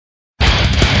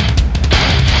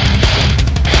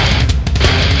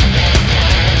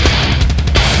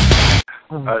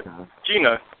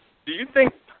Jeana, do you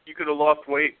think you could have lost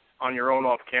weight on your own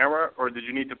off camera, or did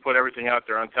you need to put everything out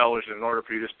there on television in order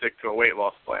for you to stick to a weight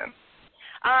loss plan?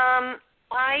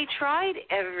 I tried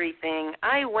everything.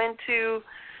 I went to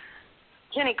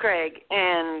Jeana Keough,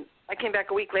 and I came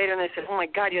back a week later, and they said, oh, my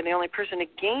God, you're the only person to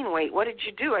gain weight. What did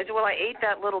you do? I said, well, I ate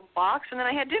that little box, and then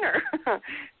I had dinner.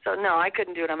 So, no, I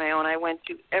couldn't do it on my own. I went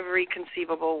to every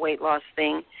conceivable weight loss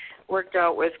thing, worked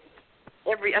out with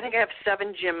I think I have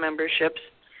 7 gym memberships.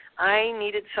 I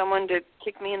needed someone to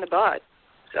kick me in the butt.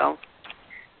 So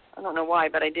I don't know why,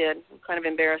 but I did. I'm kind of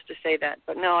embarrassed to say that.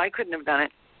 But, no, I couldn't have done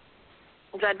it.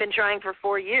 Because I'd been trying for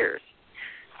 4 years.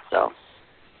 So.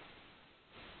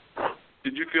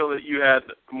 Did you feel that you had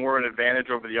more an advantage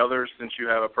over the others since you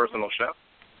have a personal chef?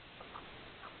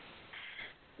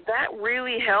 That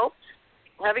really helped.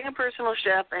 Having a personal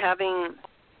chef, having,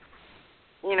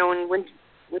 when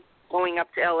with going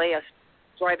up to L.A., us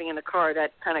driving in the car,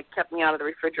 that kind of kept me out of the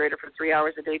refrigerator for 3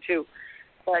 hours a day, too.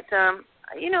 But,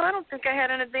 I don't think I had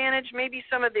an advantage. Maybe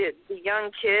some of the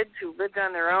young kids who lived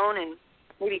on their own and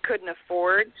maybe couldn't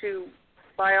afford to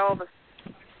buy all the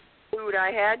food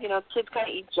I had. Kids kind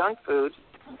of eat junk food.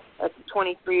 That's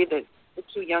 23, the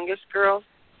 2 youngest girls.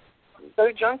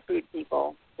 They're junk food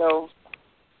people. So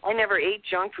I never ate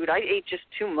junk food. I ate just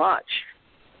too much.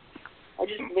 I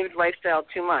just lived lifestyle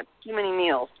too much. Too many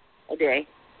meals a day.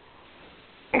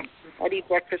 I'd eat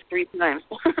breakfast 3 times.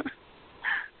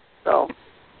 So.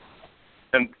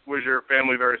 And was your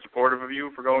family very supportive of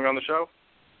you for going on the show?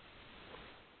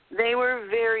 They were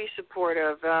very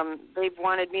supportive. They've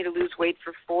wanted me to lose weight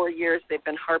for 4 years. They've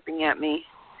been harping at me.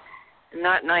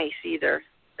 Not nice either,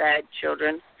 bad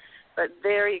children, but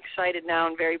very excited now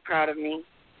and very proud of me.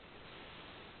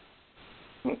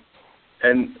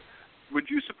 And would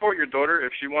you support your daughter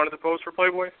if she wanted to pose for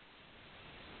Playboy?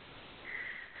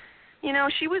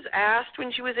 She was asked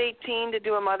when she was 18 to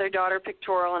do a mother-daughter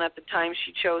pictorial, and at the time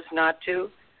she chose not to.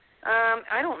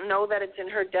 I don't know that it's in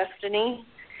her destiny.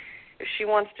 If she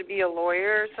wants to be a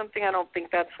lawyer or something, I don't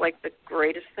think that's like the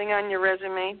greatest thing on your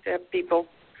resume to have people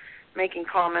making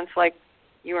comments like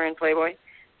you were in Playboy.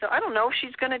 So I don't know if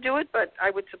she's going to do it, but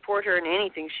I would support her in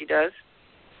anything she does.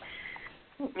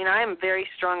 I am very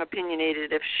strong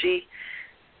opinionated. If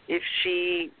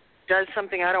she does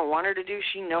something I don't want her to do,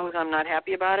 she knows I'm not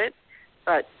happy about it.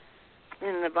 But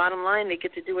in the bottom line, they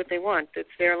get to do what they want. It's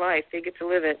their life. They get to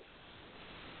live it.